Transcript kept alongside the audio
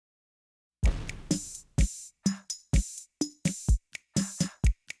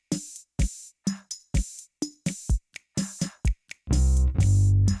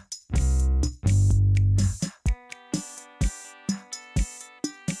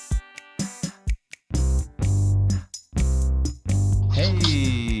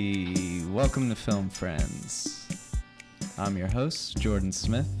welcome to Film Friends. I'm your host, Jordan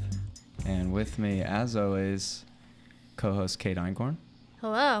Smith, and with me, as always, co-host Kate Einkorn.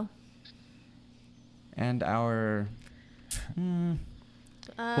 Hello. And our,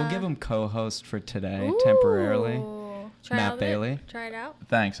 we'll give him co-host for today, Ooh. temporarily, Try Matt Bailey. Try it out.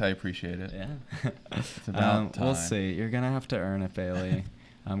 Thanks, I appreciate it. Yeah. It's about time. We'll see. You're going to have to earn it, Bailey.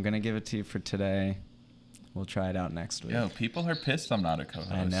 I'm going to give it to you for today. We'll try it out next week. Yo, people are pissed I'm not a co-host.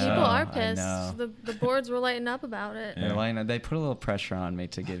 I know. People are I pissed. know. The boards were lighting up about it. Yeah. They put a little pressure on me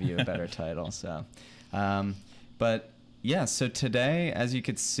to give you a better title. So, but yeah, so today, as you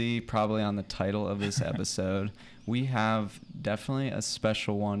could see probably on the title of this episode, we have definitely a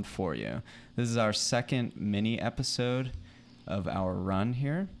special one for you. This is our second mini episode of our run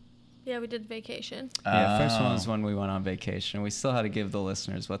here. Yeah, we did vacation. Yeah, first one was when we went on vacation. We still had to give the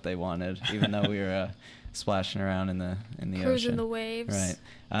listeners what they wanted, even though we were splashing around in the ocean. Cruising the waves.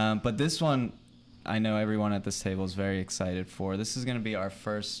 Right. But this one, I know everyone at this table is very excited for. This is going to be our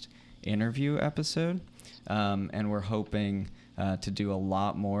first interview episode, and we're hoping to do a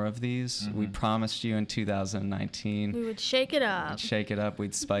lot more of these. Mm-hmm. We promised you in 2019 We would shake it up.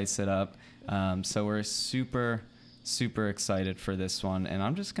 we'd spice it up. So we're super excited for this one, and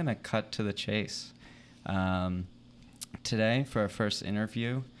I'm just going to cut to the chase. Today, for our first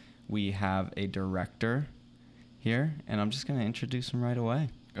interview, we have a director here, and I'm just going to introduce him right away.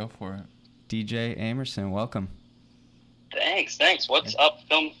 Go for it. DJ Amerson, welcome. Thanks. What's up,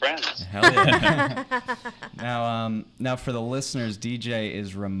 film friends? Hell yeah. Now for the listeners, DJ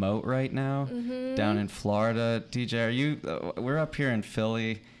is remote right now, down in Florida. DJ, are you? We're up here in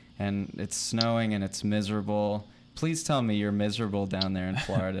Philly, and it's snowing and it's miserable. Please tell me you're miserable down there in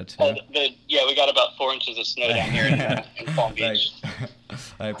Florida too. Yeah, we got about 4 inches of snow down here in Palm Beach.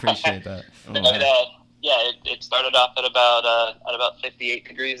 I appreciate that. It started off at about 58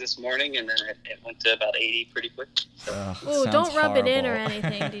 degrees this morning, and then it went to about 80 pretty quick. So. Ooh, don't rub it in or horrible.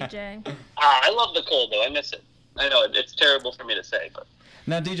 anything, DJ. I love the cold though. I miss it. I know it's terrible for me to say, but.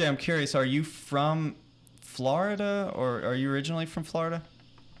 Now, DJ, I'm curious. Are you from Florida, or are you originally from Florida?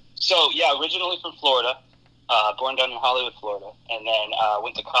 So yeah, originally from Florida, born down in Hollywood, Florida, and then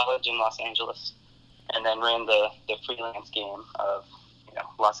went to college in Los Angeles, and then ran the freelance game of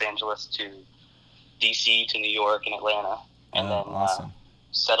Los Angeles to DC to New York and Atlanta, and then awesome.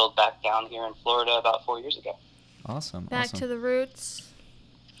 Settled back down here in Florida about 4 years ago. Awesome. Back to the roots.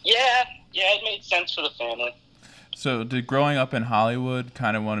 Yeah, it made sense for the family. So did growing up in Hollywood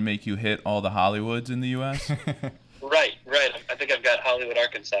kind of want to make you hit all the Hollywoods in the U.S.? Right. I think I've got Hollywood,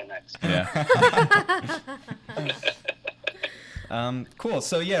 Arkansas next. Yeah. Cool.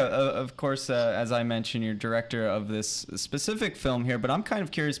 So yeah, of course, as I mentioned, you're director of this specific film here, but I'm kind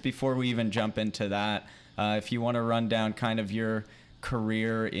of curious before we even jump into that, if you want to run down kind of your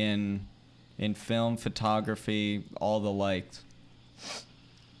career in film, photography, all the likes.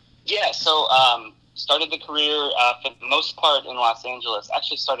 Yeah. So started the career for the most part in Los Angeles.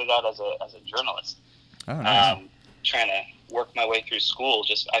 Actually started out as a journalist. Oh, nice. Trying to work my way through school.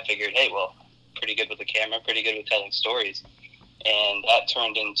 I figured, hey, well, pretty good with the camera, pretty good with telling stories. And that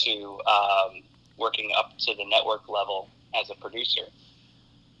turned into working up to the network level as a producer.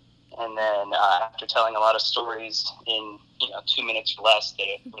 And then after telling a lot of stories in 2 minutes or less,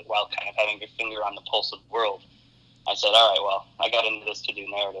 while kind of having your finger on the pulse of the world, I said, all right, well, I got into this to do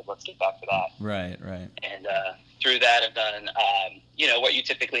narrative. Let's get back to that. Right. And through that, I've done, what you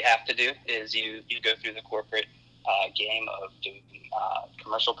typically have to do is you go through the corporate game of doing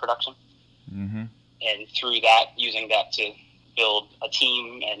commercial production. Mm-hmm. And through that, using that to build a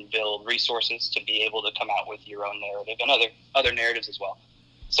team and build resources to be able to come out with your own narrative and other narratives as well.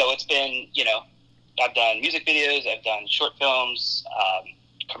 So it's been, I've done music videos, I've done short films,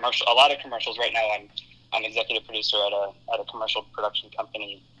 a lot of commercials. Right now I'm executive producer at a commercial production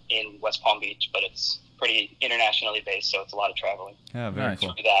company in West Palm Beach, but it's pretty internationally based, so it's a lot of traveling. Yeah, very Nice.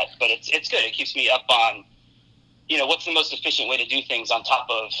 cool. Through that. But it's good. It keeps me up on, what's the most efficient way to do things on top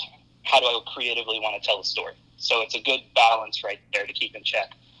of how do I creatively want to tell a story. So it's a good balance right there to keep in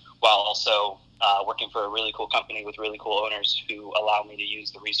check, while also working for a really cool company with really cool owners who allow me to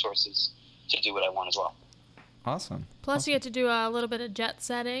use the resources to do what I want as well. Awesome. Plus, you get to do a little bit of jet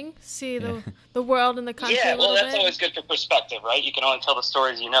setting, see the world and the country a Yeah, little well, that's bit. always good for perspective, right? You can only tell the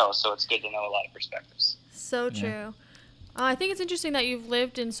stories you know, so it's good to know a lot of perspectives. So true. I think it's interesting that you've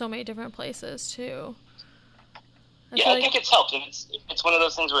lived in so many different places, too. I think it's helped. It's one of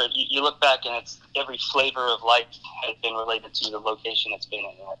those things where you look back and it's every flavor of life has been related to the location it's been in.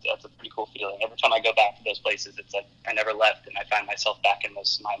 And that's a pretty cool feeling. Every time I go back to those places, it's like I never left, and I find myself back in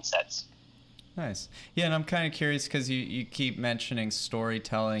those mindsets. Nice. Yeah, and I'm kind of curious because you keep mentioning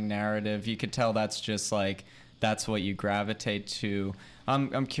storytelling, narrative. You could tell that's just like that's what you gravitate to.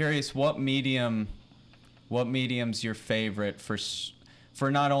 I'm curious what medium's your favorite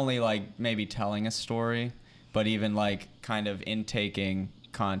for not only like maybe telling a story, but even like kind of intaking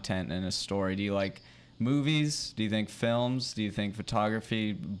content in a story. Do you like movies? Do you think films? Do you think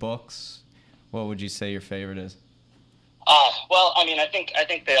photography, books? What would you say your favorite is? Well, I mean, I think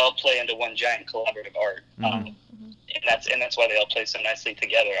they all play into one giant collaborative art, and that's why they all play so nicely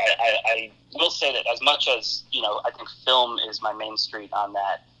together. I will say that as much as I think film is my main street on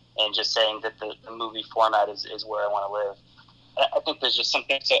that, and just saying that the movie format is where I want to live. I think there's just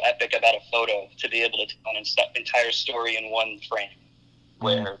something so epic about a photo to be able to tell an entire story in one frame,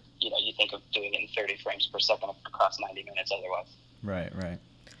 where you think of doing it in 30 frames per second across 90 minutes otherwise. Right.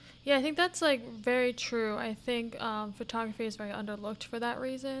 Yeah, I think that's like very true. I think photography is very underlooked for that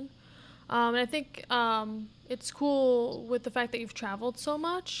reason. And I think it's cool with the fact that you've traveled so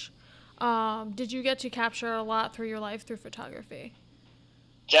much. Did you get to capture a lot through your life through photography?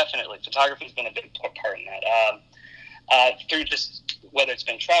 Definitely. Photography's been a big part in that. Through just whether it's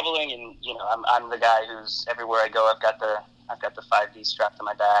been traveling and, I'm the guy who's everywhere I go, I've got the 5D strapped to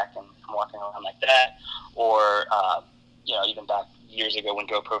my back and I'm walking around like that. Or, even back years ago when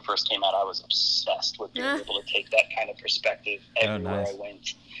GoPro first came out, I was obsessed with being able to take that kind of perspective everywhere I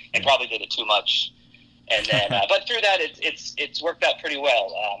went, and probably did it too much. And then, but through that, it's worked out pretty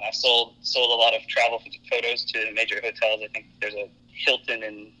well. I've sold a lot of travel photos to major hotels. I think there's a Hilton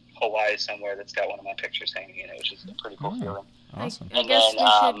in Hawaii somewhere that's got one of my pictures hanging in it, which is a pretty cool feeling. Awesome. I And guess then we should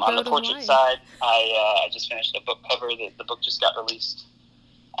on go the to portrait Hawaii. side, I just finished a book cover. The book just got released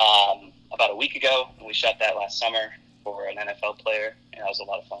about a week ago, and we shot that last summer for an NFL player, and that was a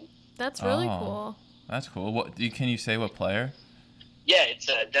lot of fun. That's really cool. That's cool. Can you say what player? Yeah, it's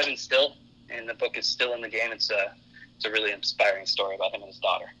Devin Still, and the book is still in the game. It's a really inspiring story about him and his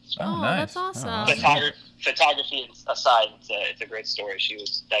daughter. So, Oh, nice. that's awesome. awesome. photography aside, it's a great story. She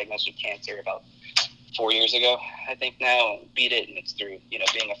was diagnosed with cancer about 4 years ago, I think now, and beat it. And it's through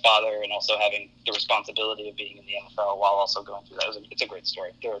being a father and also having the responsibility of being in the NFL while also going through that. It's a great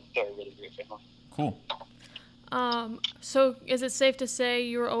story. They're a really great family. Cool. So is it safe to say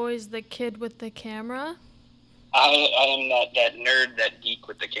you were always the kid with the camera? I am that nerd, that geek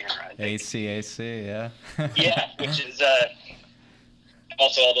with the camera. I think. ACAC, yeah. Yeah, which is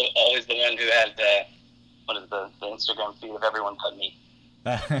also always the one who had the Instagram feed of everyone but me.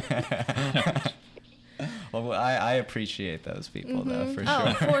 Well, I appreciate those people, though, for sure.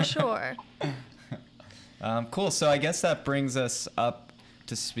 Oh, for sure. Cool. So I guess that brings us up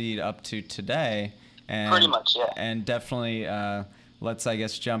to speed up to today. And, Pretty much, yeah. And definitely, let's, I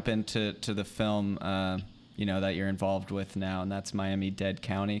guess, jump into the film, that you're involved with now, and that's Miami-Dade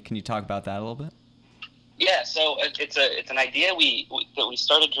County. Can you talk about that a little bit? Yeah, so it's an idea that we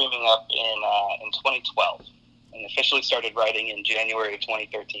started dreaming up in 2012, and officially started writing in January of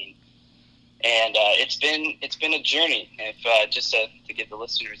 2013. And it's been a journey. If just to give the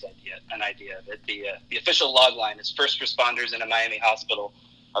listeners an idea that the official log line is first responders in a Miami hospital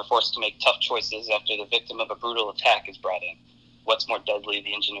are forced to make tough choices after the victim of a brutal attack is brought in. What's more deadly,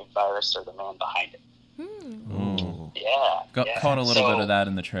 the engineered virus or the man behind it? Ooh. Yeah. Caught a little bit of that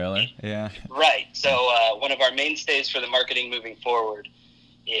in the trailer. Yeah. Right. So one of our mainstays for the marketing moving forward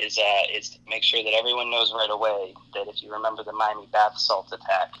is to make sure that everyone knows right away that if you remember the Miami bath salt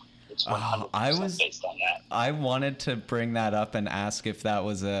attack, it's 100% based on that. I wanted to bring that up and ask if that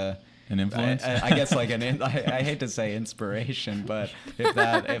was an influence. I guess like I hate to say inspiration, but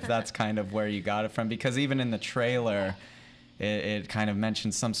if that's kind of where you got it from, because even in the trailer, it kind of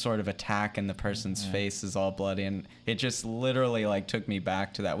mentions some sort of attack and the person's face is all bloody, and it just literally like took me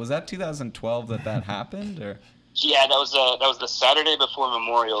back to that. Was that 2012 that happened, or? Yeah, that was the Saturday before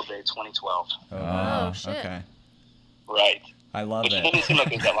Memorial Day, 2012. Oh, shit. Okay. Right. I love Which it. doesn't seem like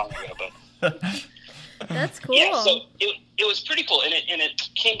it was that long ago, but. That's cool. Yeah, so it was pretty cool, and it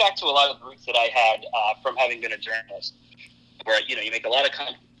came back to a lot of the roots that I had from having been a journalist, where you make a lot of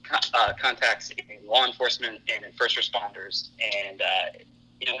contacts in law enforcement and in first responders, and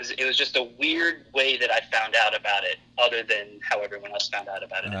it was just a weird way that I found out about it, other than how everyone else found out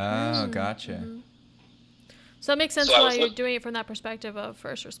about it. Oh, gotcha. Mm-hmm. So that makes sense why you're doing it from that perspective of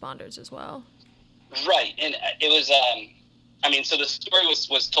first responders as well. Right, and it was. So the story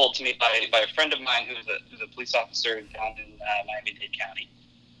was told to me by a friend of mine who's a police officer down in Miami-Dade County.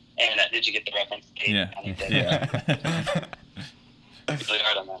 And did you get the reference? County, Yeah. Really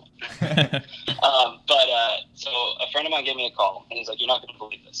hard on that. So a friend of mine gave me a call, and he's like, "You're not going to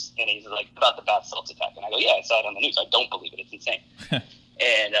believe this." And he's like, "About the bath salts attack." And I go, "Yeah, I saw it on the news. I don't believe it. It's insane."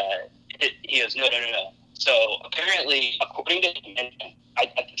 And he goes, no. So apparently, according to him, and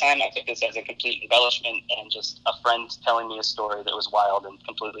at the time I took this as a complete embellishment and just a friend telling me a story that was wild and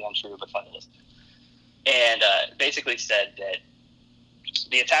completely untrue but fun to listen to. And basically said that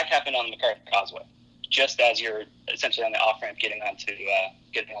the attack happened on the MacArthur Causeway, just as you're essentially on the off-ramp getting onto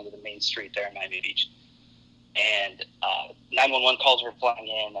the main street there in Miami Beach. And 911 calls were flying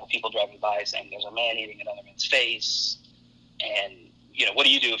in, people driving by saying there's a man eating another man's face. And, what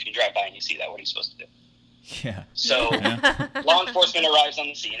do you do if you drive by and you see that? What are you supposed to do? Yeah. So law enforcement arrives on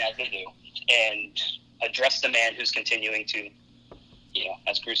the scene, as they do, and address the man who's continuing to,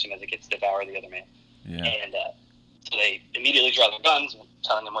 as gruesome as it gets, devour the other man. Yeah. And so they immediately draw their guns,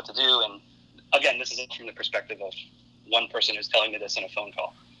 telling them what to do. And again, this is from the perspective of one person who's telling me this in a phone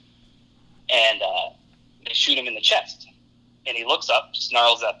call. And they shoot him in the chest. And he looks up,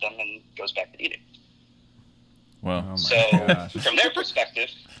 snarls at them, and goes back to eating. Well, Oh my So gosh. from their perspective,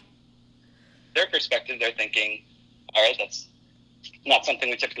 they're thinking, all right, that's not something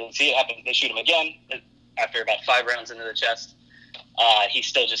we typically see. It happens. They shoot him again. After about 5 rounds into the chest, he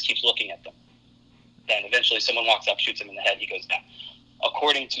still just keeps looking at them. Then eventually someone walks up, shoots him in the head, he goes down.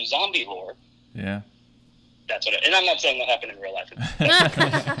 According to zombie lore, yeah. that's what and I'm not saying that happened in real life,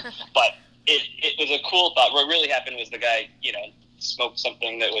 but it was a cool thought. What really happened was the guy, smoked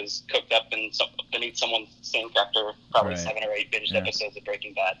something that was cooked up beneath someone's sink after probably Right. 7 or 8 binged Yeah. episodes of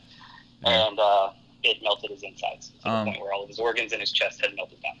Breaking Bad. Yeah. And it melted his insides to the point where all of his organs in his chest had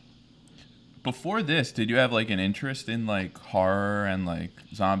melted down. Before this, did you have like an interest in like horror and like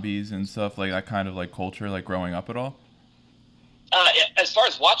zombies and stuff, like that kind of like culture, like growing up at all? As far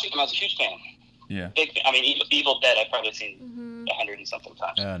as watching him, I was a huge fan. Yeah. Big fan. I mean, Evil Dead, I've probably seen 100 and something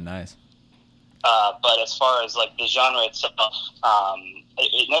times. Oh, nice. But as far as like the genre itself,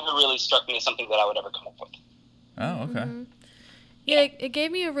 it never really struck me as something that I would ever come up with. Oh, okay. Mhm. Yeah, it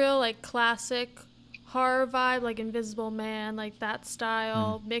gave me a real like classic horror vibe, like Invisible Man, like that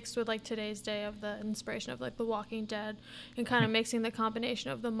style, mixed with like today's day of the inspiration of like The Walking Dead, and kind of mixing the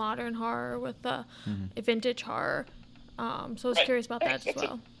combination of the modern horror with the vintage horror. So I was Right. curious about that as That's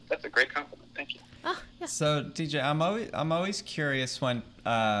well. That's a great compliment. Thank you. Ah, yeah. So DJ, I'm always curious when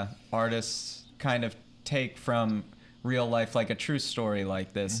artists kind of take from real life, like a true story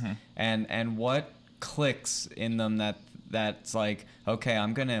like this, and what clicks in them that's like, okay,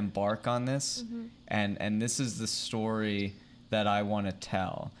 I'm gonna embark on this, and this is the story that I want to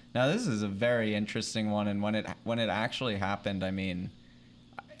tell. Now this is a very interesting one, and when it actually happened, I mean,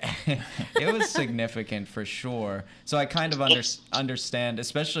 it was significant for sure. So I kind of understand,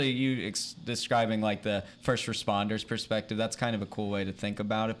 especially you describing like the first responders perspective. That's kind of a cool way to think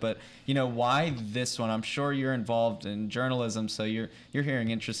about it. But why this one? I'm sure you're involved in journalism, so you're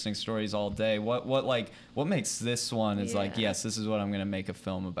hearing interesting stories all day. What makes this one is like, yes, this is what I'm gonna make a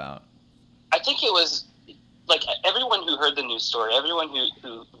film about? I think it was like everyone who heard the news story, everyone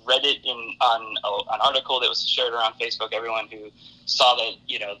who read it on an article that was shared around Facebook, everyone who saw that,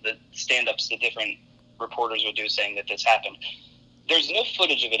 the stand-ups the different reporters would do saying that this happened. There's no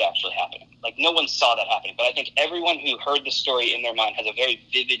footage of it actually happening. Like, no one saw that happening. But I think everyone who heard the story in their mind has a very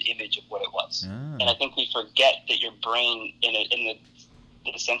vivid image of what it was. And I think we forget that your brain, in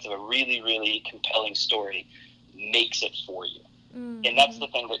the sense of a really, really compelling story, makes it for you. Mm-hmm. And that's the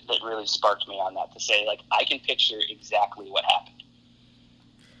thing that really sparked me on that, to say, like, I can picture exactly what happened.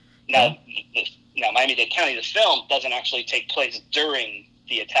 Now, Miami-Dade County, the film, doesn't actually take place during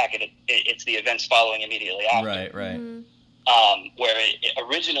the attack. It's the events following immediately after. Right. Where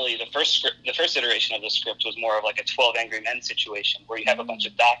originally the first iteration of the script was more of like a 12 Angry Men situation, where you have a bunch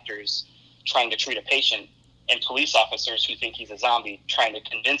of doctors trying to treat a patient and police officers who think he's a zombie trying to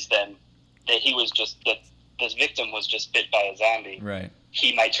convince them that this victim was just bit by a zombie. Right.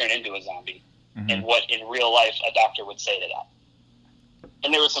 He might turn into a zombie. And what in real life a doctor would say to that.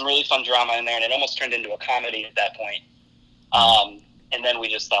 And there was some really fun drama in there, and it almost turned into a comedy at that point. And then we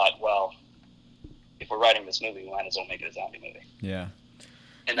just thought, well, if we're writing this movie, we might as well make it a zombie movie. Yeah.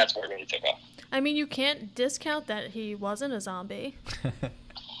 And that's where it really took off. I mean, you can't discount that he wasn't a zombie.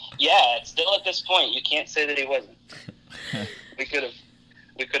 Yeah, still at this point, you can't say that he wasn't. We could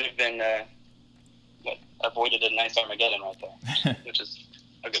have been avoided a nice Armageddon right there, which is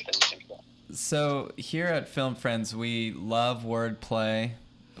a good thing to think about. So here at Film Friends, we love wordplay.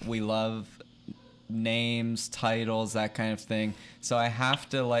 We love names, titles, that kind of thing. So I have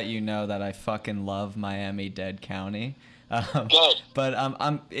to let you know that I fucking love Miami-Dade County. Good. But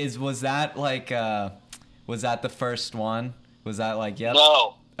was that the first one? Was that like, yep?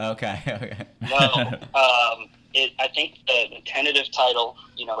 No. Okay. No. I think the tentative title,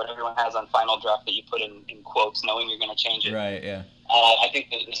 what everyone has on Final Draft that you put in quotes, knowing you're going to change it. Right, yeah. I think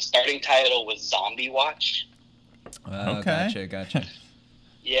the starting title was Zombie Watch. Okay. Gotcha.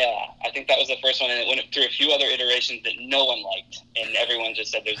 Yeah, I think that was the first one, and it went through a few other iterations that no one liked, and everyone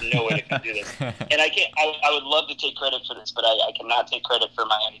just said, "There's no way to do this." And I can't. I would love to take credit for this, but I cannot take credit for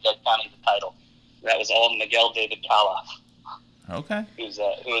Miami-Dade County, the title. That was all Miguel David Kaloff. Okay. He was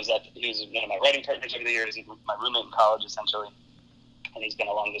one of my writing partners over the years. He's my roommate in college, essentially, and he's been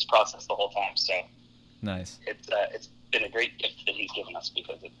along this process the whole time. So Nice. It's been a great gift that he's given us,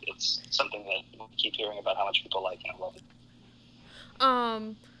 because it's something that we keep hearing about how much people like, and I love it.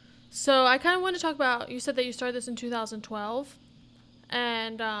 So I kind of want to talk about, you said that you started this in 2012,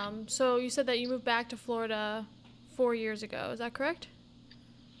 and so you said that you moved back to Florida 4 years ago. Is that correct?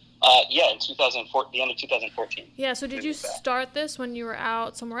 Yeah, in 2004, the end of 2014. Yeah, so did you start this when you were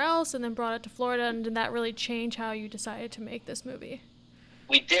out somewhere else and then brought it to Florida, and did that really change how you decided to make this movie?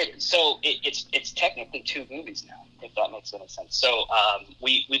 We did. So it's technically 2 movies now, if that makes any sense. So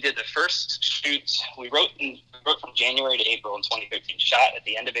we did the first shoot. We wrote from January to April in 2013. Shot at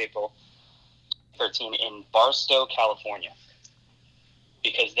the end of April 2013 in Barstow, California,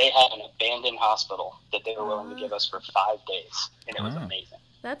 because they had an abandoned hospital that they were willing to give us for 5 days, and it was amazing.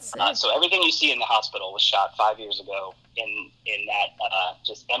 That's sick. So everything you see in the hospital was shot 5 years ago in that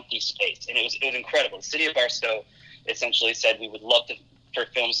just empty space, and it was incredible. The city of Barstow essentially said we would love for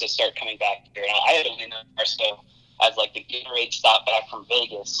films to start coming back here. Now, I had only known Barstow as like the Gatorade stop back from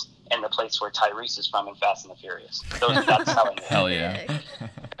Vegas and the place where Tyrese is from in Fast and the Furious. That's how I knew. Hell yeah.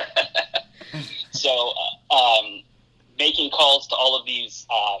 So making calls to all of these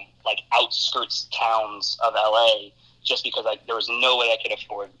like outskirts towns of LA, just because there was no way I could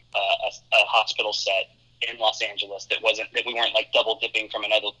afford a hospital set in Los Angeles that we weren't like double dipping from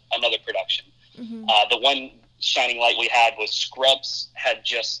another production. Mm-hmm. The one shining light we had was Scrubs had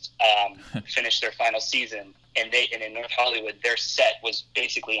just finished their final season, and in North Hollywood, their set was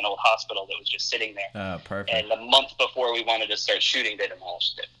basically an old hospital that was just sitting there. Oh, perfect. And the month before we wanted to start shooting, they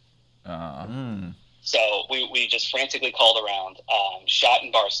demolished it. So we just frantically called around, shot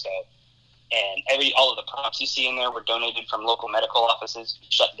in Barstow, and all of the props you see in there were donated from local medical offices,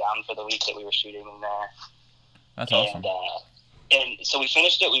 shut down for the week that we were shooting in there. That's awesome. And so we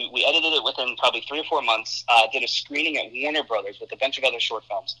finished it. We edited it within probably 3 or 4 months. Did a screening at Warner Brothers with a bunch of other short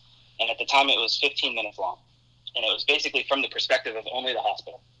films, and at the time it was 15 minutes long, and it was basically from the perspective of only the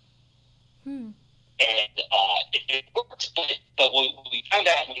hospital. And it worked, but what we found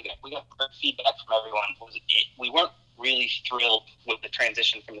out, we got feedback from everyone, we weren't really thrilled with the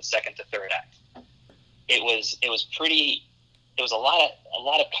transition from the second to third act. It was a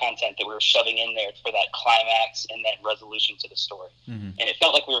lot of content that we were shoving in there for that climax and then resolution to the story. And it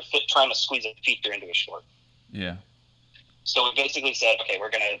felt like we were trying to squeeze a feature into a short. Yeah. So we basically said, okay,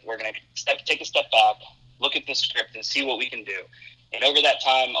 we're gonna take a step back, look at the script, and see what we can do. And over that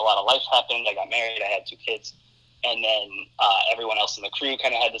time, a lot of life happened. I got married. I had 2 kids. And then everyone else in the crew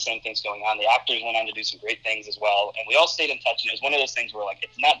kind of had the same things going on. The actors went on to do some great things as well. And we all stayed in touch. And it was one of those things where, like,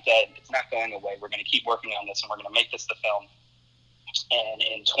 it's not dead. It's not going away. We're going to keep working on this, and we're going to make this the film. And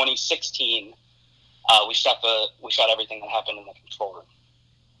in 2016, we shot everything that happened in the control room.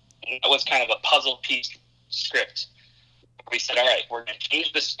 And that was kind of a puzzle piece script. We said, all right, we're going to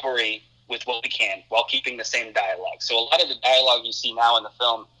change the story with what we can while keeping the same dialogue. So a lot of the dialogue you see now in the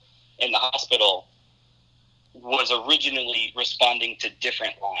film in the hospital was originally responding to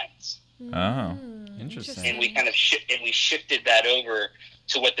different lines. Oh, interesting. And we kind of shifted that over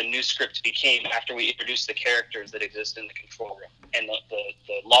to what the new script became after we introduced the characters that exist in the control room and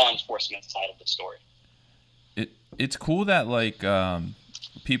the law enforcement side of the story. It's cool that like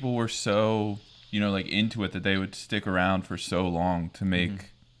people were so like into it that they would stick around for so long to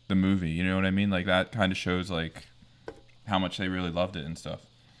make the movie. You know what I mean? Like that kind of shows like how much they really loved it and stuff.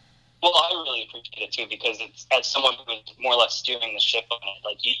 Well, I really appreciate it too, because it's, as someone who was more or less steering the ship on it,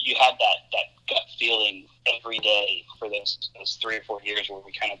 like you had that gut feeling every day for those 3 or 4 years where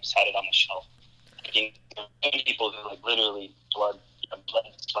we kind of just had it on the shelf. There were many people who like literally bled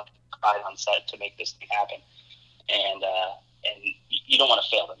sweat, cried on set to make this thing happen, and you don't want to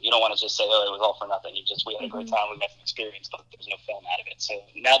fail them. You don't want to just say, oh, it was all for nothing. We had a great time, we had some experience, but there's no film out of it. So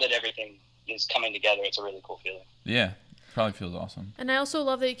now that everything is coming together, it's a really cool feeling. Yeah. Probably feels awesome. And I also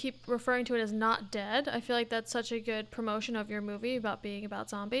love that you keep referring to it as Not Dead. I feel like that's such a good promotion of your movie about being about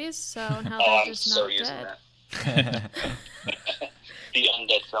zombies. So, and how they're just so not using dead. That. The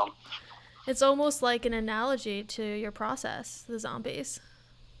undead film. It's almost like an analogy to your process, the zombies.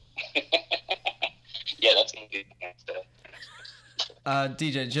 Yeah, that's going to be next.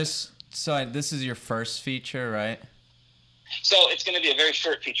 DJ, just so this is your first feature, right? So it's going to be a very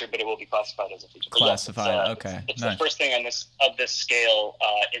short feature, but it will be classified as a feature. But Classified, okay. It's Nice. the first thing of this scale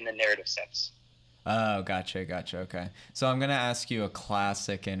in the narrative sense. Oh, gotcha. Okay. So I'm gonna ask you a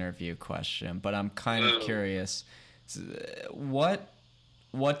classic interview question, but I'm kind of curious. What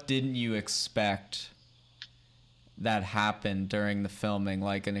didn't you expect that happened during the filming?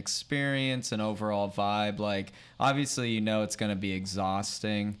 Like an experience, an overall vibe. Like obviously, it's gonna be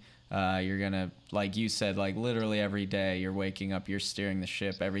exhausting. You're gonna, like you said, like literally every day you're waking up, you're steering the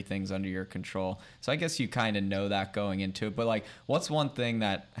ship, everything's under your control. So I guess you kind of know that going into it. But like, what's one thing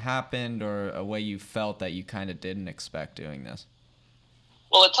that happened or a way you felt that you kind of didn't expect doing this?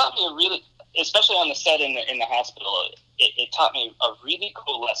 Well, it taught me especially on the set in the hospital, it taught me a really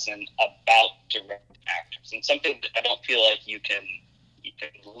cool lesson about directing actors, and something that I don't feel like you can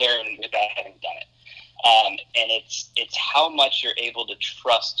learn without having done it. And it's how much you're able to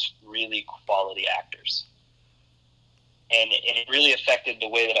trust really quality actors, and it really affected the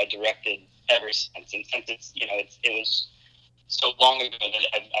way that I directed ever since. And since it was so long ago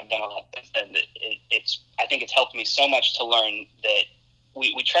that I've done a lot since then, I think it's helped me so much to learn that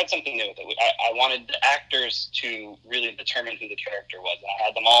we tried something new with it. I wanted the actors to really determine who the character was. I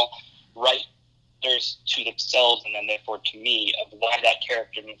had them all write theirs to themselves and then therefore to me of why that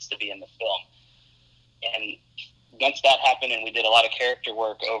character needs to be in the film. And once that happened and we did a lot of character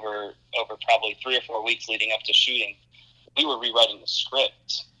work over probably 3 or 4 weeks leading up to shooting, we were rewriting the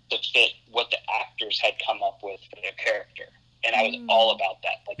script to fit what the actors had come up with for their character. And I was all about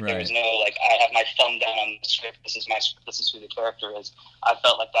that. Like there was no, like, I have my thumb down on the script. This is my script. This is who the character is. I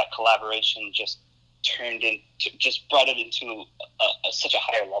felt like that collaboration just brought it into such a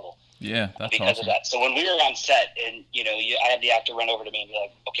higher level. Yeah, that's because awesome. of that. So when we were on set and, I had the actor run over to me and be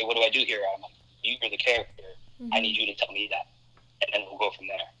like, okay, what do I do here? I'm like, you're the character. I need you to tell me that. And then we'll go from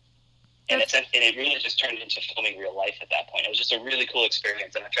there. And it really just turned into filming real life at that point. It was just a really cool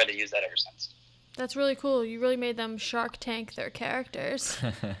experience, and I tried to use that ever since. That's really cool. You really made them Shark Tank their characters.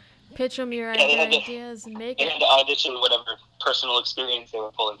 Pitch them your ideas and make it. They had to audition whatever personal experience they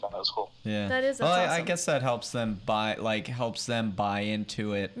were pulling from. It was cool. Yeah. That's awesome. I guess that helps them buy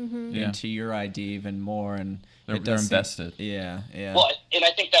into it, into your idea even more, and they're invested. Yeah. Well, and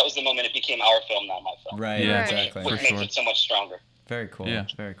I think that was the moment it became our film, not my film. Right. Yeah, exactly. Which makes it so much stronger. Very cool. Yeah.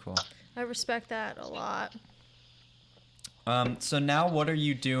 Very cool. I respect that a lot. So now what are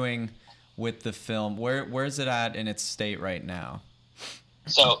you doing with the film? Where's it at in its state right now?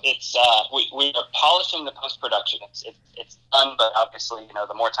 So it's we are polishing the post-production. It's done, but obviously,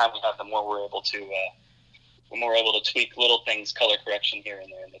 the more time we have, the more we're able to tweak little things, color correction here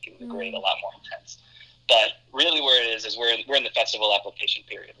and there, making the grade a lot more intense. But really where it is we're in the festival application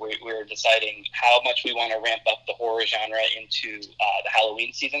period. We're deciding how much we want to ramp up the horror genre into the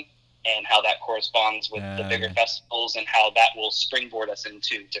Halloween season, and how that corresponds with the bigger festivals, and how that will springboard us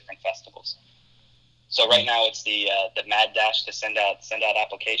into different festivals. So right now it's the mad dash to send out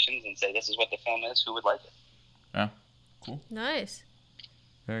applications and say, this is what the film is, who would like it. Yeah, cool. Nice.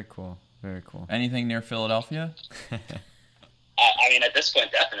 Very cool. Very cool. Anything near Philadelphia? I mean, at this point,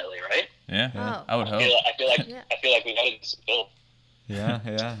 definitely, right? Yeah, Oh. I would hope. I feel like we got to do some build. Yeah,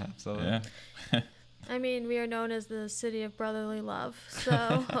 absolutely. Yeah. I mean, we are known as the city of brotherly love, so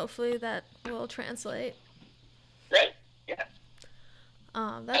hopefully that will translate. Right? Yeah. That's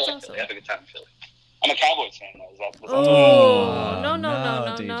I like awesome. Philly. I have a good time in Philly. I'm a Cowboys fan, though. Is that Oh, no,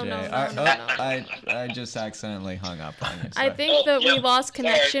 DJ. no. I just accidentally hung up on you. I Sorry. think that we lost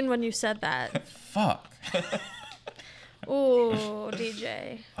connection when you said that. Fuck. Ooh,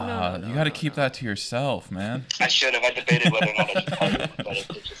 DJ. You got to keep that to yourself, man. I should have. I debated whether or not I should tell you, but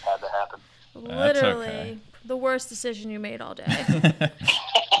it just had to happen. Literally, okay. the worst decision you made all day.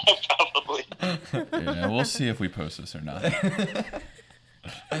 Probably. Yeah, we'll see if we post this or not.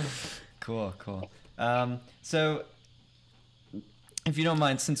 Cool. So, if you don't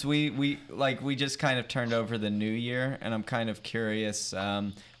mind, since we just kind of turned over the new year, and I'm kind of curious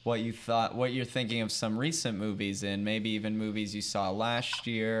what you're thinking of some recent movies, and maybe even movies you saw last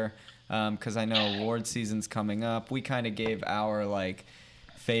year, because I know award season's coming up. We kind of gave our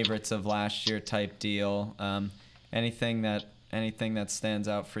favorites of last year type deal. Anything that stands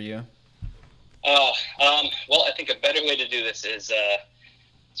out for you? Well, I think a better way to do this is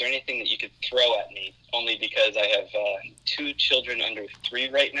there anything that you could throw at me? Only because I have 2 children under 3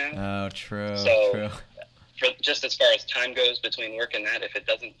 right now. Oh, true. So, true. For just as far as time goes between work and that, if it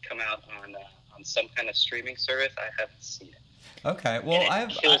doesn't come out on some kind of streaming service, I haven't seen it. Okay, well, it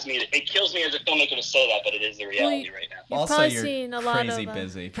kills me as a filmmaker to say that, but it is the reality right now. You've also, probably you're seen a lot crazy of,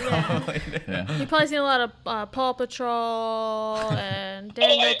 busy, yeah. probably. Yeah. You've probably seen a lot of Paw Patrol and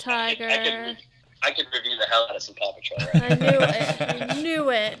Daniel Tiger. I could review the hell out of some Paw Patrol. I Right? knew it. I knew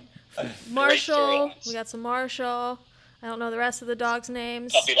it. Marshall. storylines. We got some Marshall. I don't know the rest of the dogs'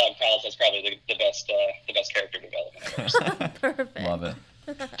 names. Puppy Dog Pals is probably the best character development I've ever seen. Perfect. Love it.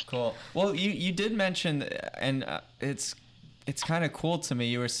 Cool. Well, you did mention, and it's kind of cool to me.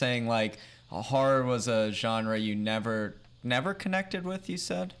 You were saying like horror was a genre you never connected with. You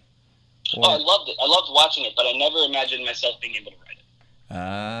said. Or... Oh, I loved it. I loved watching it, but I never imagined myself being able to write it.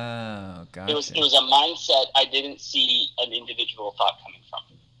 Oh, gotcha. It was a mindset I didn't see an individual thought coming from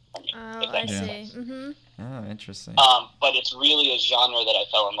me. Oh, if I that see. makes sense. Mm-hmm. Oh, interesting. But it's really a genre that I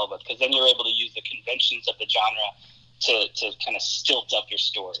fell in love with, because then you're able to use the conventions of the genre to kind of stilt up your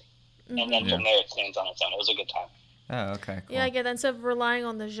story. And then from there it stands on its own. It was a good time. Oh, okay, cool. Yeah, I get that. Instead of relying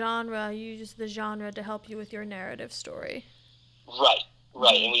on the genre, you use the genre to help you with your narrative story. Right.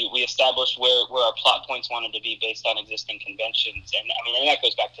 And we established where our plot points wanted to be based on existing conventions. And I mean, and that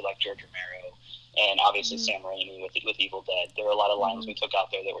goes back to like George Romero and obviously Sam Raimi with Evil Dead. There were a lot of lines we took out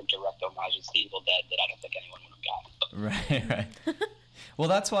there that were direct homages to Evil Dead that I don't think anyone would have gotten. Right. Well,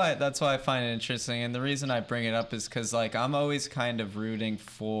 that's why I find it interesting, and the reason I bring it up is because like I'm always kind of rooting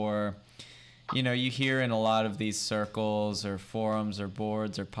for, you know, you hear in a lot of these circles or forums or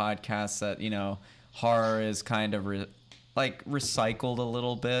boards or podcasts that, you know, horror is kind of recycled a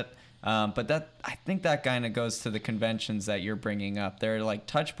little bit, but that I think that kind of goes to the conventions that you're bringing up. There are like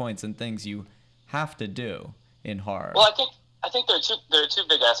touch points and things you have to do in horror. Well, I think there are two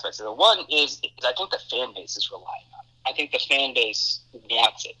big aspects of it. One is I think the fan base is relying on it. I think the fan base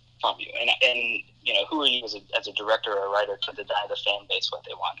wants it from you, and you know, who are you as a director or a writer to deny the fan base what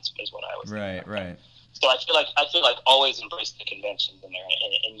they want is what I was right. So I feel like always embrace the conventions in there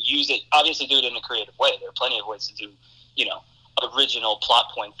and use it. Obviously, do it in a creative way. There are plenty of ways to do, you know, original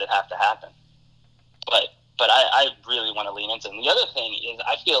plot points that have to happen. But I really want to lean into it. And the other thing is,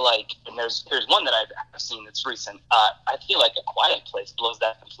 I feel like, and here's one that I've seen that's recent. I feel like A Quiet Place blows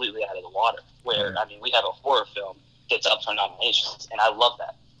that completely out of the water. Where I mean, we have a horror film that's up for nominations, and I love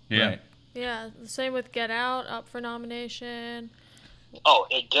that. Yeah. Right. Yeah, same with Get Out, up for nomination. Oh,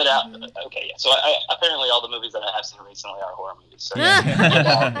 Get Out. Okay, yeah. So apparently all the movies that I have seen recently are horror movies. So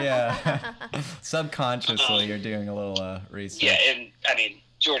Yeah. Subconsciously, you're doing a little research. yeah, and I mean,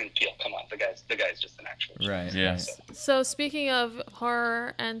 Jordan Peele, come on, the guy's just an actual. Right. Yeah. So speaking of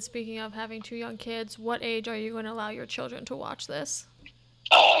horror and speaking of having two young kids, what age are you going to allow your children to watch this?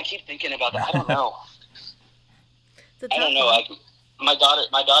 Oh, I keep thinking about that. I don't know. It's a I don't tough know. one. My daughter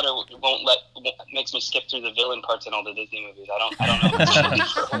makes me skip through the villain parts in all the Disney movies. I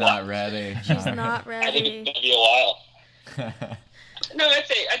don't know. Not ready. She's not I think ready. it's gonna be a while. No, I'd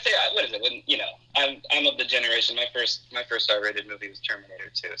say what is it? When, you know, I'm of the generation. My first R-rated movie was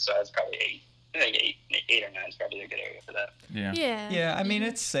Terminator 2, so I was probably 8. I think 8 or 9 is probably a good area for that. Yeah. Yeah. Yeah, I mean,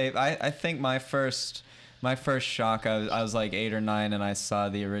 it's safe. I think my first shock, I was like 8 or 9, and I saw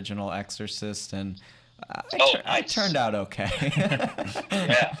the original Exorcist, and I Nice. turned out okay.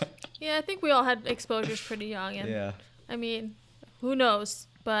 Yeah. Yeah, I think we all had exposures pretty young, and Yeah. I mean, who knows?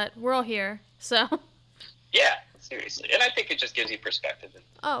 But we're all here, so. Yeah, seriously. And I think it just gives you perspective. And,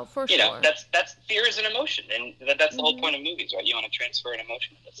 Oh, for you sure. know, that's fear is an emotion, and that's the whole point of movies, right? You want to transfer an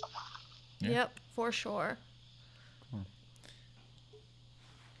emotion into something. Yeah. Yep, for sure.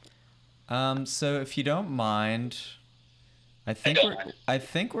 So if you don't mind, I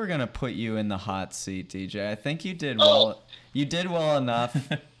think we're gonna put you in the hot seat, DJ. I think you did well. You did well enough.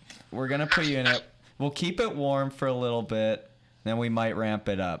 We're gonna put you in it. We'll keep it warm for a little bit, then we might ramp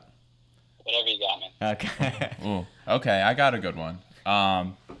it up. Whatever you got, man. Okay. Ooh, okay, I got a good one.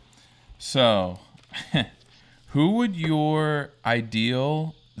 So, who would your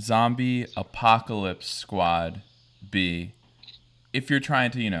ideal zombie apocalypse squad be if you're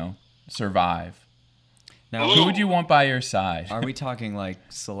trying to, you know, survive? Now, Who would you want by your side? are we talking like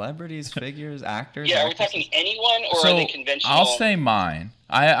celebrities, figures, actors? Yeah, are we actresses? talking anyone, or So are they conventional? I'll say mine.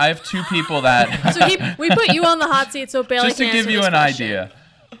 I have two people that. So we put you on the hot seat so Bailey Just to can give answer you this an question. idea.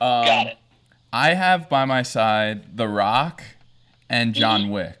 Got it. I have by my side The Rock and John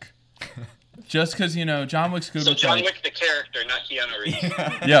Wick. Just because, you know, John Wick's good So with John like, Wick, the character, not Keanu Reeves.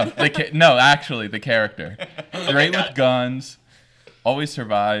 yeah, no, actually, the character. Great got with it. guns, always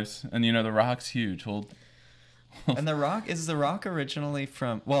survives, and you know The Rock's huge. And is The Rock originally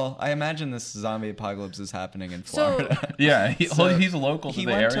from? Well, I imagine this zombie apocalypse is happening in Florida. Yeah, So he's local to he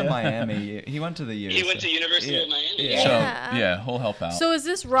the went area. to Miami. He went to the U. He went to University of Miami. Yeah. So Yeah. yeah, he'll help out. So is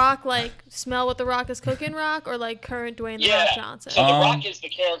this Rock like smell what the Rock is cooking Rock, or like current Dwayne The Yeah. Rock Johnson? So The Rock is the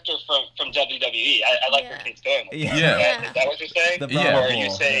character from WWE. I like where Yeah. Kate's going with Yeah. this. Yeah. Is that what you're saying? The Yeah. Or you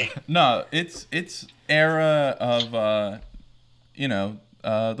Bull. say, No, it's era of you know,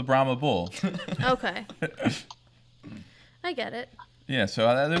 the Brahma Bull. Okay. I get it. Yeah,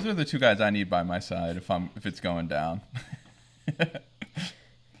 so those are the two guys I need by my side if it's going down.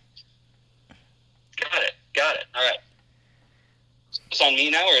 Got it. All right. It's on me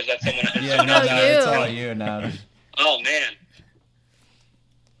now, or is that someone else? Yeah, no, it's all you now. Oh, man.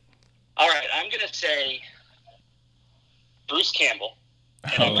 All right, I'm going to say Bruce Campbell.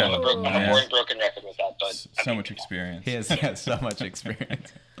 And I'm a boring broken record with that, but... So much experience. He has so much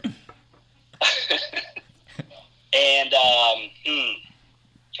experience. And,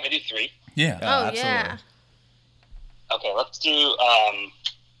 can I do 3? Yeah. Oh, yeah. Okay, let's do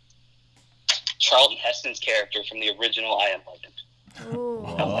Charlton Heston's character from the original I Am Legend. Ooh.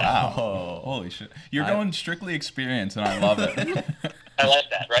 Oh, wow. Holy shit. You're going strictly experience, and I love it. I like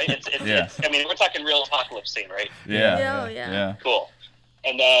that, right? It's, Yeah. I mean, we're talking real apocalypse scene, right? Yeah. Yeah. Cool.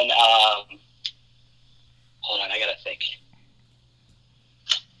 And then, hold on, I gotta think.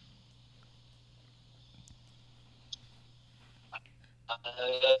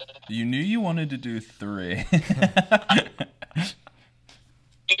 You knew you wanted to do 3. I'm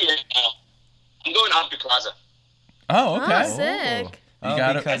going Aubrey Plaza. Oh, okay. Oh, sick. You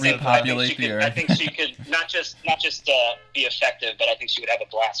gotta repopulate the earth. I think she could not just be effective, but I think she would have a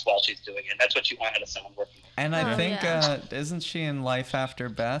blast while she's doing it. That's what you want out of someone working. And I think, yeah. Isn't she in Life After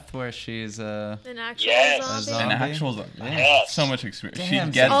Beth, where she's An actual Yes. zombie. An actual Yes. so much experience. Damn,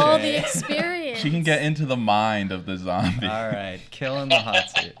 She'd get All to, the experience. she can get into the mind of the zombie. all right, killing the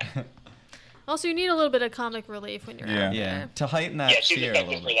hot seat. Also, you need a little bit of comic relief when you're Yeah. out Yeah, there. to heighten that Yeah, she's fear a effective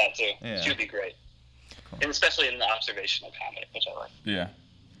little for bit. that too. Yeah. She'd be great, and especially in the observational comedy, which I like. Yeah.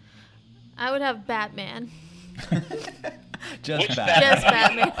 I would have Batman. Just Which bad. Yes,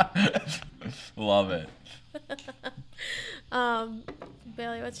 Batman. Love it.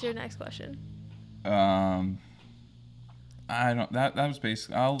 Bailey, what's your next question? I don't. That was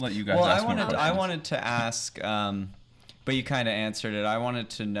basically. I'll let you guys. Well, ask I more wanted questions. to ask, but you kind of answered it. I wanted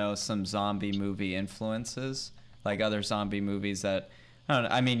to know some zombie movie influences, like other zombie movies that. I don't know.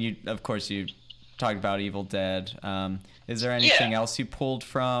 I mean, you talked about Evil Dead. Is there anything else you pulled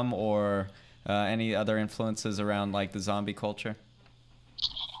from, or any other influences around like the zombie culture?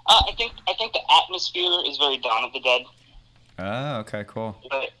 I think the atmosphere is very Dawn of the Dead. Oh, okay, cool.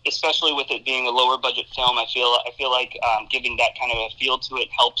 But especially with it being a lower budget film, I feel like giving that kind of a feel to it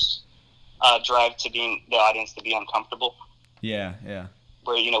helps drive to being the audience to be uncomfortable. Yeah.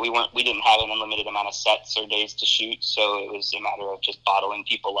 Where we didn't have an unlimited amount of sets or days to shoot, so it was a matter of just bottling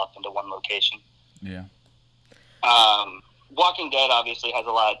people up into one location. Yeah. Walking Dead obviously has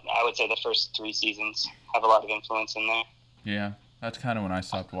a lot. I would say the first 3 seasons have a lot of influence in there. Yeah. That's kind of when I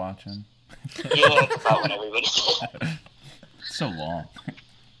stopped watching. Yeah, that's about when everybody. So long.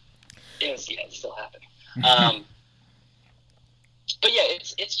 It's still happening. But yeah,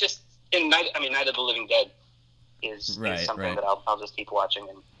 it's just Night of the Living Dead is something that I'll just keep watching,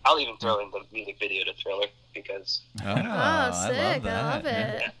 and I'll even throw in the music video to Thriller because. Oh, I sick. I love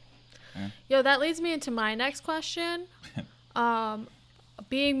that. it. Yo, that leads me into my next question.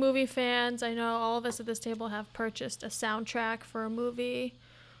 Being movie fans, I know all of us at this table have purchased a soundtrack for a movie.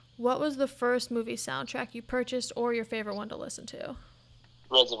 What was the first movie soundtrack you purchased or your favorite one to listen to?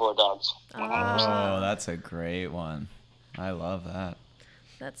 Reservoir Dogs. 100%. Oh, that's a great one. I love that.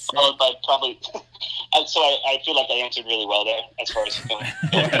 That's sick. Followed by probably. So I feel like I answered really well there as far as film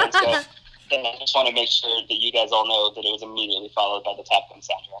fans go. And I just want to make sure that you guys all know that it was immediately followed by the Top Gun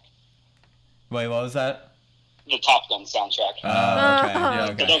soundtrack. Wait, what was that? The Top Gun soundtrack. Oh, okay. Yeah,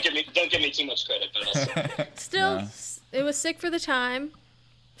 So okay. don't give me too much credit, but also. Still, it was sick for the time.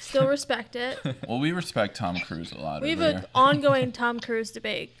 Still respect it. Well, we respect Tom Cruise a lot. We have over an here. ongoing Tom Cruise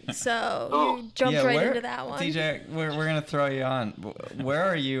debate, so you jumped right into that one. DJ, we're going to throw you on. Where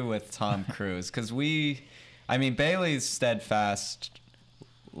are you with Tom Cruise? Because Bailey's steadfast,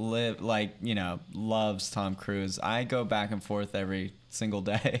 loves Tom Cruise. I go back and forth every single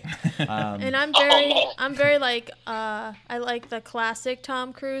day. And I'm very I like the classic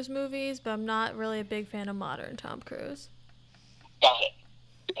Tom Cruise movies, but I'm not really a big fan of modern Tom Cruise. Got it.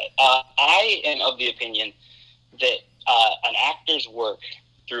 I am of the opinion that an actor's work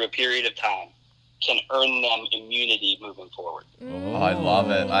through a period of time can earn them immunity moving forward. Oh, I love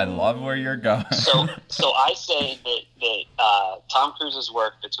it. I love where you're going. So I say that Tom Cruise's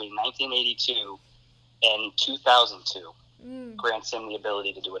work between 1982 and 2002 grants him the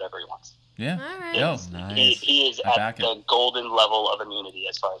ability to do whatever he wants. Yeah. All right. Yo, Nice. He is I at back the it. golden level of immunity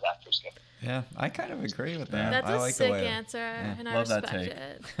as far as actors go. Yeah, I kind of agree with that. That's I a like sick the way answer, and I love that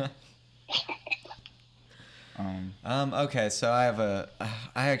respect take. it. Okay, so I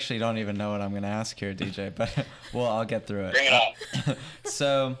actually don't even know what I'm gonna ask here, DJ, but well, I'll get through it. Bring it on.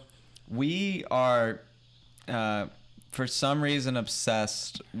 So, we are, for some reason,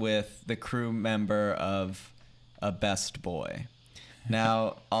 obsessed with the crew member of a best boy.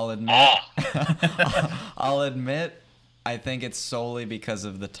 Now, I'll admit, I think it's solely because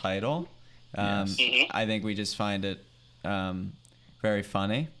of the title. Yes. I think we just find it very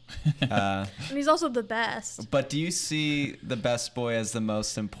funny. And he's also the best. But do you see the best boy as the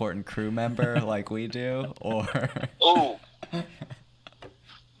most important crew member like we do, or? Ooh.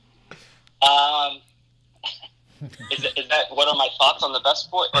 Is that what are my thoughts on the best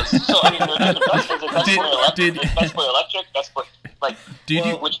boy? So I mean, there are different best boys. Best boy electric, best boy electric, best boy like.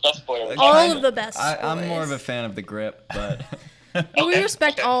 Which best boy? Are we All talking of the best boys. I'm more of a fan of the grip, but. We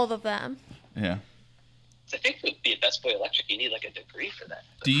respect all of them. Yeah. I think to be a best boy electric, you need like a degree for that.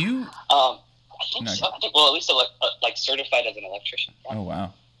 Do you? I think No. so. I think, well, at least like certified as an electrician. Yeah. Oh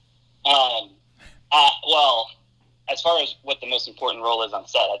wow. Well, as far as what the most important role is on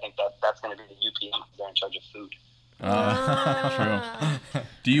set, I think that's going to be the UPM because they're in charge of food. Ah. True.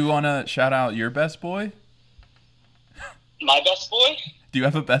 Do you want to shout out your best boy? My best boy? Do you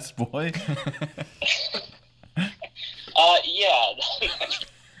have a best boy? Yeah.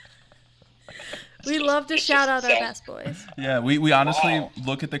 We love to shout out our best boys. Yeah, we honestly Wow.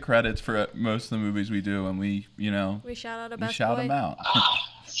 look at the credits for most of the movies we do, and we We shout out a we best shout boy. them out.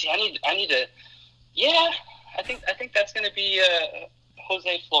 See, I need to. Yeah, I think that's going to be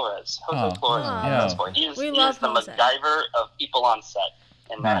Jose Flores. Jose Oh. Flores is Oh. my Yeah. best boy. He is We the love Jose. MacGyver of people on set,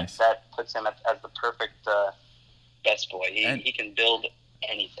 and Nice. that puts him as the perfect best boy. And- He can build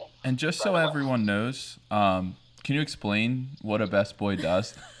anything. And just so Right. everyone knows, can you explain what a best boy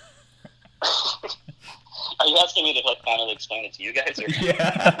does? Are you asking me to like finally explain it to you guys? Or?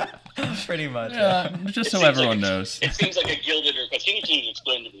 Yeah, pretty much. Just It so seems everyone like knows. It seems like a gilded request. Can you please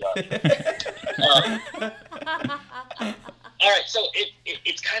explain to the audience? All right, so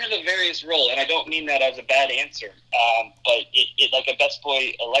it's kind of a various role, and I don't mean that as a bad answer. But it like a best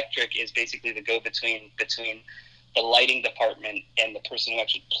boy electric is basically the go-between between the lighting department and the person who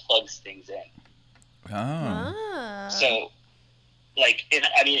actually plugs things in. Oh. Ah. So, like,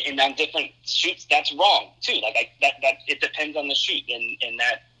 and on different shoots, that's wrong too. Like, that it depends on the shoot, and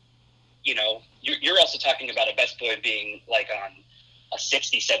that, you know, you're also talking about a best boy being like on a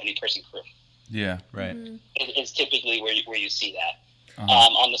 60, 70 person crew. Yeah. Right. Mhm. Is typically where you see that. Uh-huh.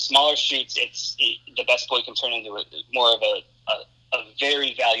 On the smaller shoots, the best boy can turn into more of a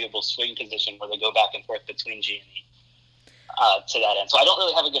very valuable swing position where they go back and forth between G and E. To that end, so I don't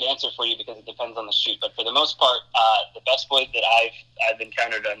really have a good answer for you because it depends on the shoot. But for the most part, the best boys that I've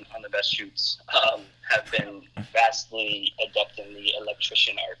encountered on the best shoots have been vastly adept in the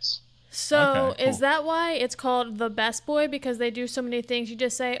electrician arts. So Okay, is cool. that why it's called the best boy? Because they do so many things. You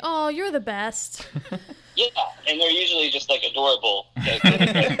just say, "Oh, you're the best." Yeah, and they're usually just like adorable, like,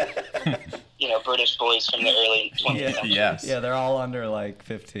 you know, British boys from the early 20th century. Yes. Yeah, they're all under like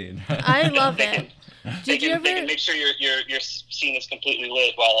 15. I love They it. They Did you can ever? make sure your scene is completely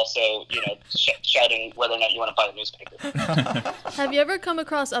lit while also, you know, shouting whether or not you want to buy a newspaper. Have you ever come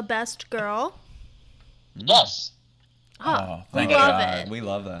across a best girl? Yes, Ah, Oh, we thank love God. it. We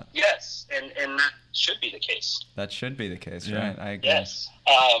love that. yes, and that should be the case. That should be the case, Yeah. right? I agree. Yes,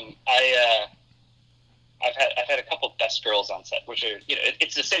 I've had a couple best girls on set, which are, you know,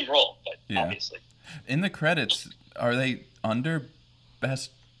 it's the same role, but Yeah. obviously. In the credits, are they under best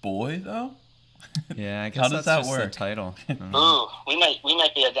boy though? Yeah, I guess How does that's that just work? the title. Ooh, we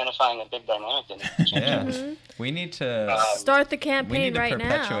might be identifying a big dynamic in it. Yeah, Mhm. we need to. Start the we campaign need to right now.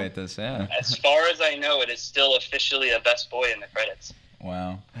 perpetuate this. Yeah. As far as I know, it is still officially a best boy in the credits.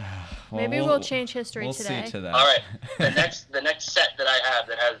 Wow. Well, Maybe we'll change history We'll today. see to that. All right, the next set that I have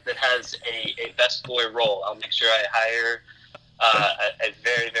that has a best boy role, I'll make sure I hire a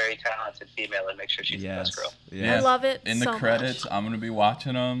very, very talented female and make sure she's the Yes. best girl. Yeah. I love it In so the credits, much. I'm gonna be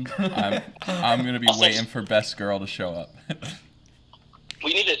watching them. I'm gonna be waiting for best girl to show up.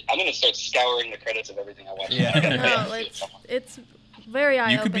 I'm gonna start scouring the credits of everything I watch. Yeah. I gotta No, see it somewhere. it's very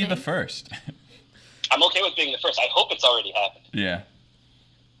eye-opening. You could be the first. I'm okay with being the first. I hope it's already happened. Yeah.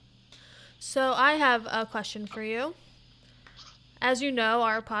 So I have a question for you. As you know,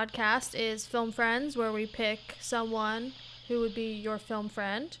 our podcast is Film Friends, where we pick someone who would be your film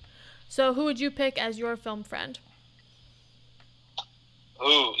friend. So who would you pick as your film friend?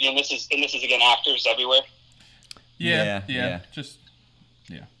 Ooh, and this is again actors everywhere. Yeah. Yeah. Just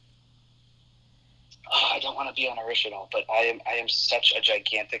Oh, I don't want to be unoriginal, but I am such a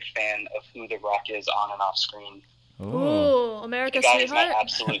gigantic fan of who The Rock is on and off screen. Ooh, The America's guy is my sweetheart.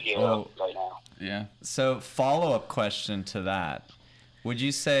 absolute hero right now. Yeah. So, follow-up question to that. Would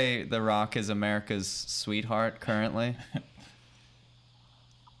you say The Rock is America's sweetheart currently?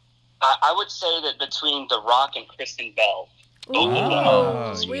 I would say that between The Rock and Kristen Bell, both of them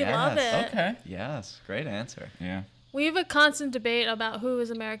Oh, Ooh, we yes. love it. Okay. Yes, great answer. Yeah. We have a constant debate about who is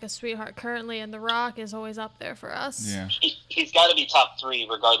America's sweetheart currently, and The Rock is always up there for us. Yeah. he's got to be top 3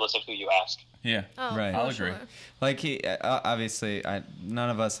 regardless of who you ask. Yeah. Oh, Right. for I'll agree. sure. Like he, obviously, none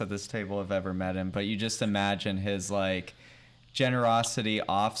of us at this table have ever met him, but you just imagine his like generosity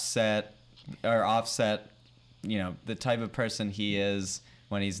offset, you know, the type of person he is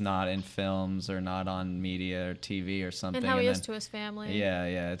when he's not in films or not on media or TV or something. And how he is then- to his family. Yeah,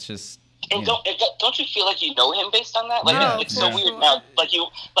 it's just. And you know. don't you feel like you know him based on that? Like Yeah, it's so for weird sure. now.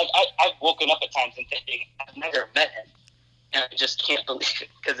 I've woken up at times and thinking I've never met him, and I just can't believe it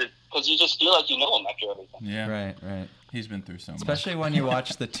because you just feel like you know him after everything. Yeah. Right. He's been through so much. Especially when you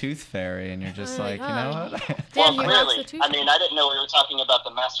watch The Tooth Fairy and you're just Oh my like, you God. know what? Damn, Well, he watched clearly, the Tooth I mean, I didn't know we were talking about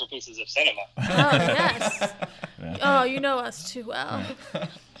the masterpieces of cinema. Oh, yes. Yeah. Oh, you know us too well.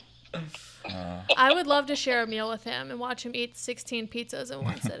 I would love to share a meal with him and watch him eat 16 pizzas in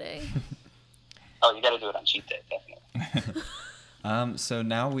one sitting. Oh, you got to do it on cheat day, definitely. So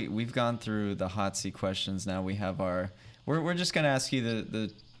now we've gone through the hot seat questions. Now we have we're just gonna ask you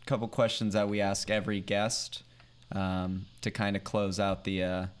the couple questions that we ask every guest to kind of close out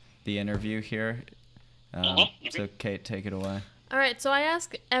the interview here. So Kate, take it away. All right, so I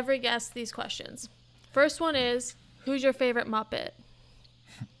ask every guest these questions. First one is, who's your favorite Muppet?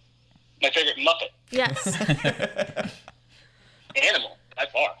 My favorite Muppet, Yes. Animal, by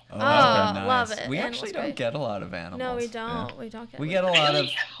far. Oh, love it. We Animal's actually don't great. get a lot of animals. No, we don't. We don't get We get a lot of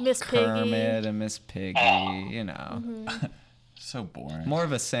Miss Piggy. Kermit and Miss Piggy, you know. So boring. More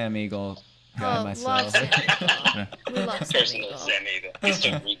of a Sam Eagle guy Oh, myself. love Sam Eagle. We love Sam Personally, Eagle. Sam Eagle. He's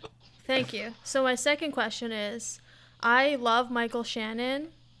so regal. Thank you. So my second question is, I love Michael Shannon.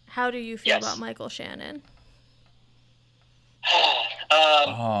 How do you feel Yes. about Michael Shannon?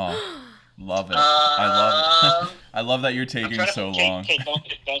 Oh, love it. I love that you're I'm taking trying to, so Kate, long. Kate,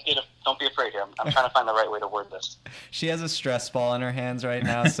 don't be afraid here. I'm trying to find the right way to word this. She has a stress ball in her hands right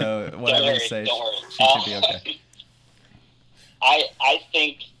now, so whatever Don't you say, don't worry. she should be okay. I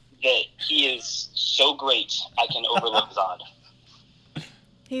think that he is so great, I can overlook Zod.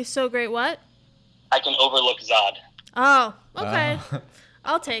 He's so great. What? I can overlook Zod. Oh, okay. Oh.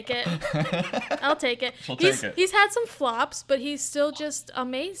 I'll take it. I'll take it. She'll he's take it. he's had some flops, but he's still just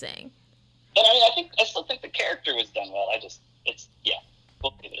amazing. And I still think the character was done well.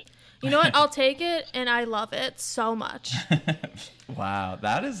 We'll leave it. You know what? I'll take it, and I love it so much. Wow,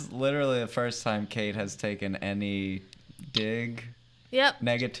 that is literally the first time Kate has taken any dig Yep.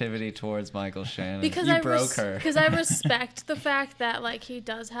 negativity towards Michael Shannon. Because you I broke her. Because I respect the fact that like he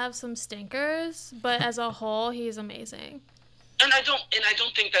does have some stinkers, but as a whole, he's amazing. And I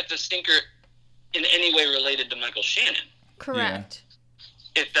don't think that's a stinker in any way related to Michael Shannon. Correct.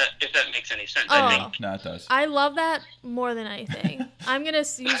 If that makes any sense. Oh. I think No, it does. I love that more than anything. I'm gonna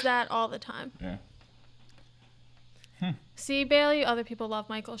use that all the time. Yeah. See, Bailey, other people love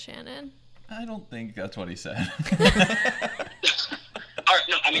Michael Shannon. I don't think that's what he said. All right,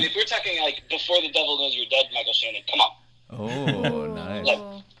 no, I mean if we're talking like before the devil knows you're dead, Michael Shannon, come on. Oh, nice.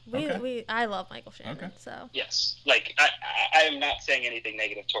 Ooh. Okay. I love Michael Shannon. Okay. So Yes. Like I am not saying anything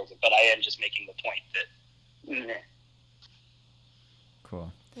negative towards it, but I am just making the point that meh.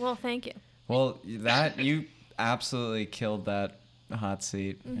 Cool. well, thank you. Well, that you absolutely killed that hot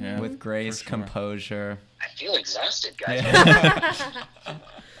seat Yeah, with grace, for sure. composure. I feel exhausted, guys.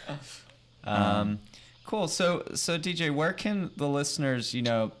 Cool. So DJ, where can the listeners,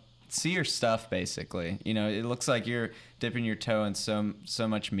 see your stuff basically? It looks like you're dipping your toe in so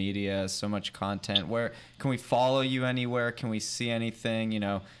much media, so much content. Where can we follow you anywhere? Can we see anything?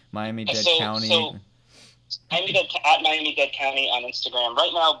 Miami-Dade County. At Miami-Dade County on Instagram.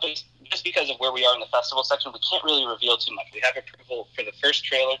 Right now, just because of where we are in the festival section, we can't really reveal too much. We have approval for the first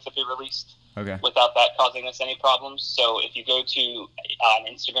trailer to be released Okay. without that causing us any problems. So if you go to on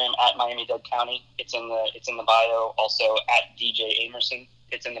Instagram at Miami-Dade County, it's in the bio. Also at DJ Amerson,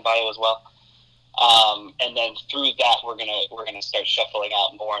 it's in the bio as well. And then through that, we're gonna start shuffling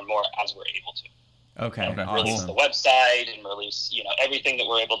out more and more as we're able to. Okay. Okay. Release Awesome. the website and release everything that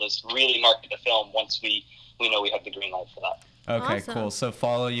we're able to really market the film once we know we have the green light for that. Okay, Awesome. cool. So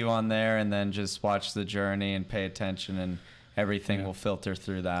follow you on there and then just watch the journey and pay attention and everything will filter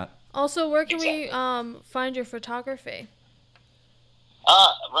through that. Also, where can we Exactly. Find your photography?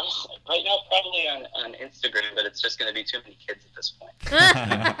 Right now probably on Instagram, but it's just going to be too many kids at this point.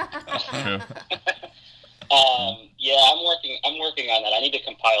 True. Yeah, I'm working on that. I need to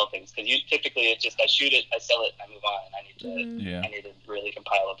compile things because typically it's just I shoot it, I sell it, and I move on. And I need to really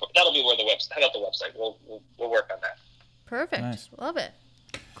compile it. That'll be where the website. How about the website? We'll work on that. Perfect. Nice. Love it.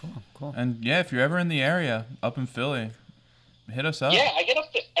 Cool. And yeah, if you're ever in the area up in Philly, hit us up. Yeah, I get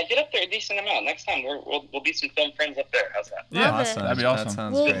up there a decent amount. Next time we'll be some film friends up there. How's that? Yeah, Love it. Awesome. That'd be awesome. That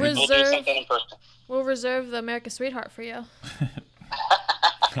sounds We'll great. We'll do something in person. We'll reserve the America's Sweetheart for you.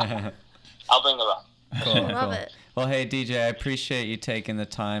 I'll bring the rock. Cool. Love it. Well, hey DJ, I appreciate you taking the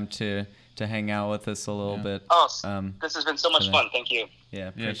time to hang out with us a little bit. Oh, Um, this has been so much today. fun. Thank you. Yeah,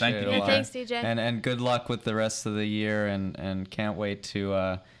 appreciate thank it you. a Yeah, lot. thanks, DJ. And good luck with the rest of the year, and can't wait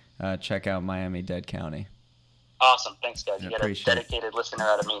to check out Miami-Dade County. Awesome. Thanks, guys. Yeah, You got a appreciate it. dedicated listener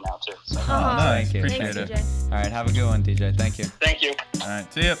out of me now too. So. Nice. Thank you. Appreciate Thanks, it. DJ. All right, have a good one, DJ. Thank you. Thank you. All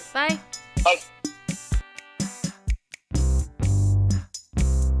right. See ya. Bye. Bye.